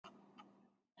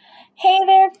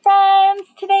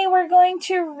we're going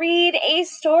to read a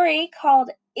story called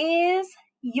Is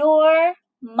Your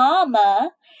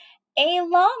Mama a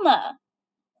Llama?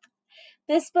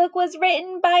 This book was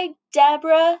written by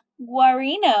Deborah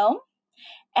Guarino,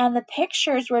 and the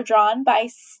pictures were drawn by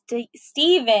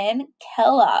Stephen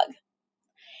Kellogg.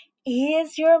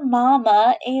 Is your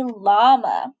mama a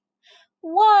llama?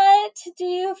 What do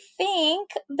you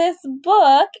think this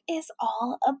book is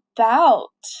all about?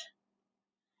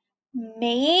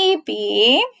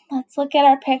 Maybe, let's look at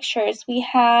our pictures. We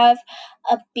have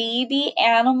a baby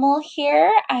animal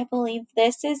here. I believe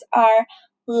this is our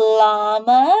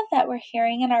llama that we're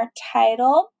hearing in our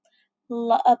title,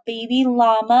 a baby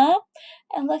llama.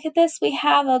 And look at this, we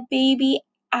have a baby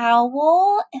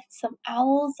owl and some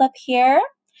owls up here.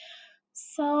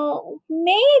 So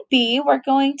maybe we're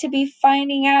going to be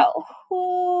finding out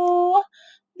who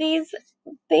these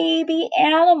baby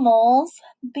animals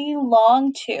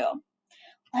belong to.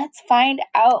 Let's find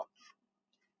out.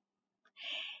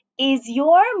 Is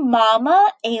your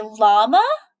mama a llama?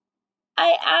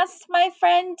 I asked my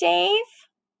friend Dave.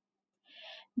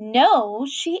 No,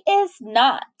 she is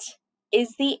not,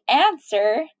 is the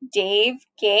answer Dave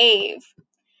gave.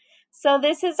 So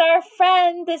this is our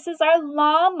friend, this is our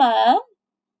llama,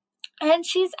 and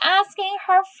she's asking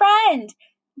her friend,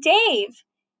 Dave,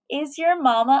 is your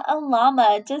mama a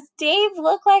llama? Does Dave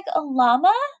look like a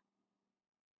llama?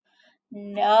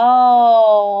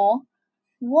 No.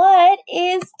 What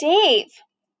is Dave?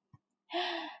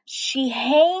 She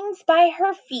hangs by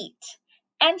her feet,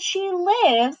 and she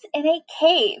lives in a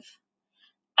cave.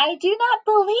 I do not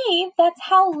believe that's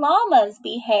how llamas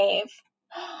behave.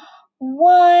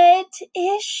 What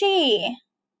is she?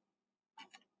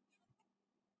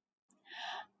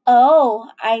 Oh,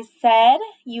 I said,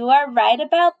 you are right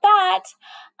about that.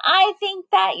 I think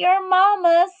that your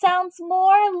mama sounds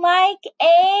more like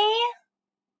a...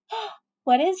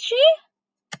 What is she?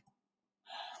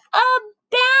 A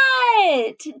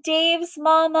bat! Dave's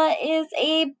mama is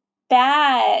a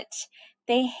bat.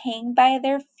 They hang by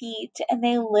their feet and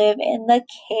they live in the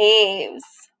caves.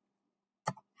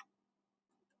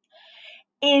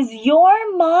 Is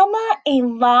your mama a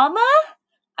llama?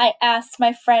 I asked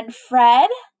my friend Fred.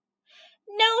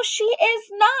 No, she is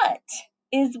not,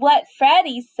 is what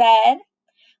Freddie said.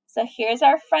 So here's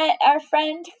our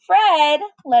friend Fred.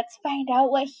 Let's find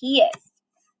out what he is.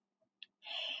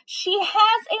 She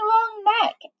has a long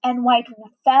neck and white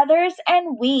feathers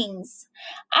and wings.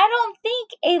 I don't think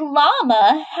a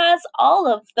llama has all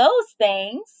of those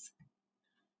things.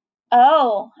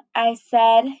 Oh, I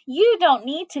said, you don't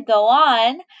need to go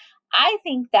on. I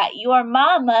think that your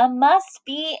mama must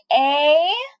be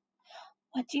a...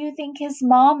 What do you think his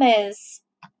mom is?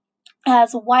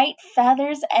 Has white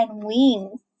feathers and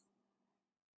wings.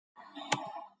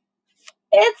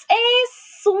 It's a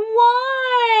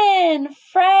swan!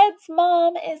 Fred's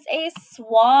mom is a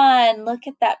swan. Look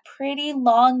at that pretty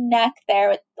long neck there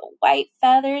with the white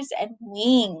feathers and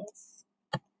wings.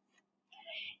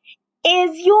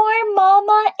 Is your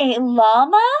mama a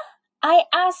llama? I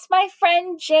asked my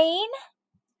friend Jane.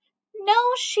 No,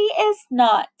 she is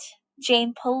not,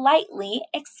 Jane politely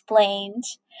explained.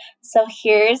 So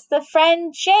here's the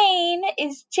friend Jane.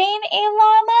 Is Jane a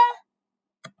llama?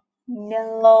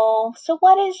 No. So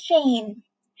what is Jane?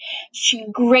 She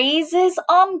grazes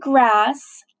on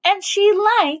grass and she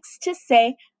likes to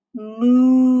say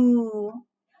moo.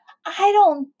 I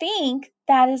don't think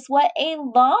that is what a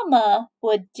llama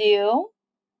would do.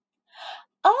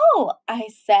 Oh, I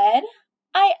said,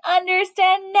 I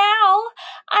understand now.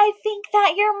 I think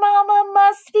that your mama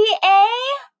must be a...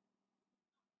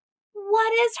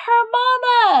 What is her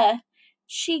mama?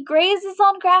 She grazes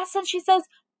on grass and she says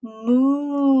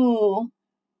moo.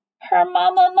 Her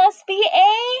mama must be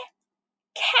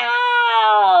a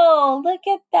cow. Look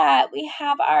at that. We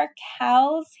have our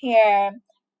cows here.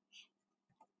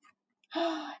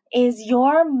 Is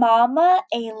your mama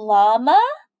a llama?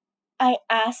 I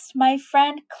asked my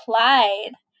friend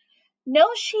Clyde. No,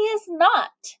 she is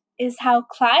not, is how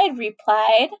Clyde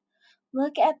replied.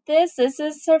 Look at this. This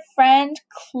is her friend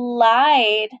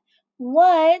Clyde.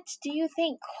 What do you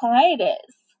think Clyde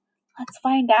is? Let's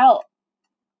find out.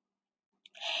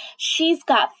 She's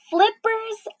got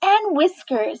flippers and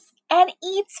whiskers and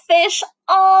eats fish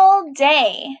all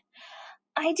day.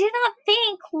 I do not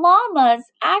think llamas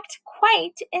act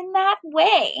quite in that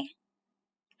way.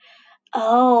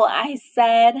 Oh, I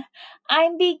said,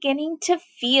 I'm beginning to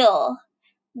feel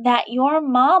that your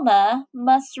mama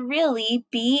must really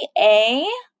be a...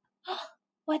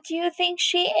 What do you think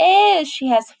she is? She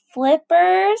has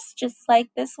flippers, just like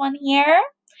this one here.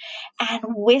 and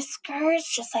whiskers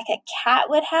just like a cat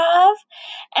would have,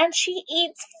 and she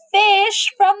eats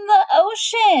fish from the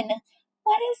ocean.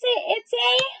 What is it? It's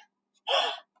a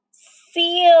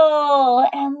seal.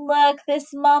 And look,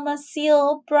 this mama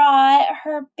seal brought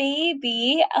her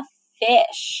baby a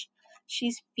fish.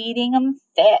 She's feeding him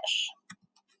fish.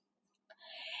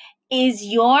 Is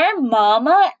your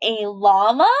mama a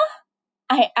llama?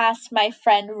 I asked my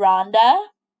friend Rhonda.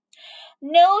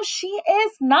 No, she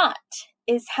is not,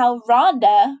 is how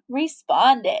Rhonda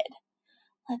responded.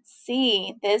 Let's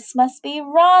see, this must be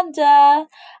Rhonda.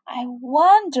 I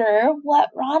wonder what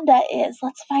Rhonda is.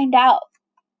 Let's find out.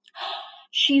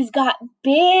 She's got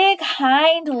big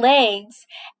hind legs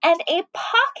and a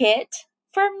pocket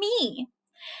for me.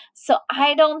 So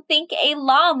I don't think a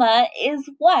llama is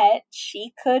what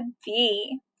she could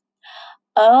be.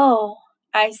 Oh,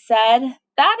 I said,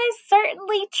 that is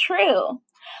certainly true.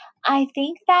 I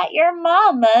think that your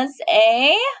mama's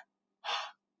a...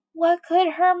 What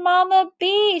could her mama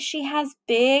be? She has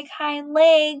big hind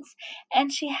legs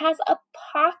and she has a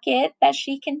pocket that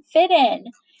she can fit in.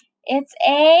 It's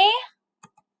a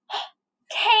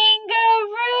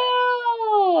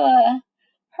kangaroo.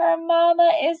 Her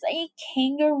mama is a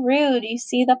kangaroo. Do you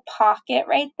see the pocket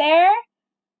right there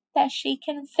that she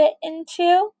can fit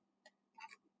into?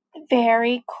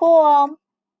 Very cool.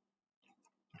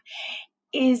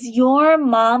 Is your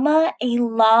mama a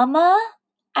llama?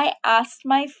 I asked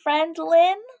my friend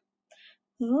Lynn.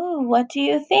 Ooh, what do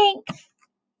you think?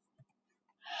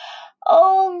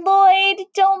 Oh, Lloyd,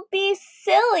 don't be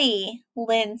silly,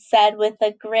 Lynn said with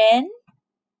a grin.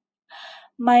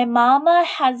 My mama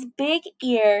has big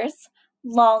ears,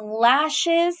 long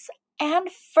lashes, and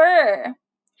fur.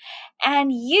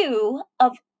 And you,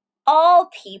 of all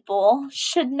people,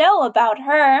 should know about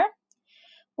her.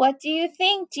 What do you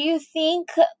think? Do you think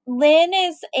Lynn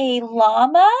is a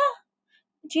llama?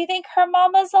 Do you think her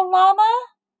mama's a llama?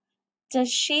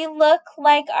 Does she look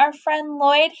like our friend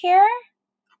Lloyd here?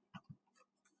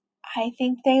 I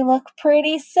think they look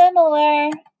pretty similar.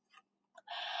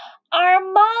 Our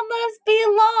mamas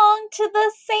belong to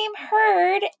the same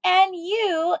herd, and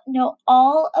you know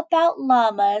all about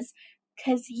llamas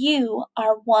 'cause you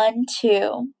are one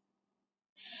too.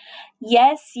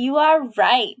 Yes, you are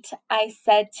right, I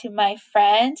said to my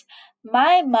friend.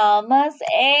 My mama's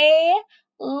a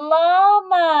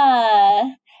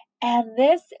llama. And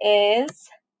this is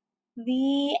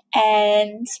the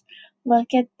end.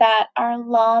 Look at that. Our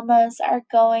llamas are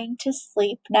going to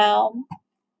sleep now.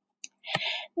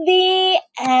 The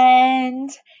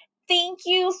end. Thank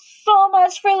you so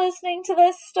much for listening to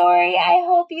this story. I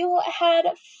hope you had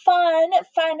fun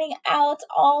finding out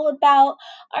all about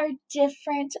our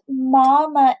different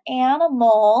mama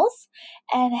animals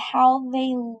and how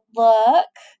they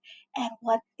look and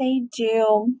what they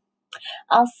do.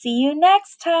 I'll see you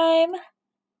next time.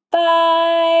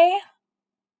 Bye.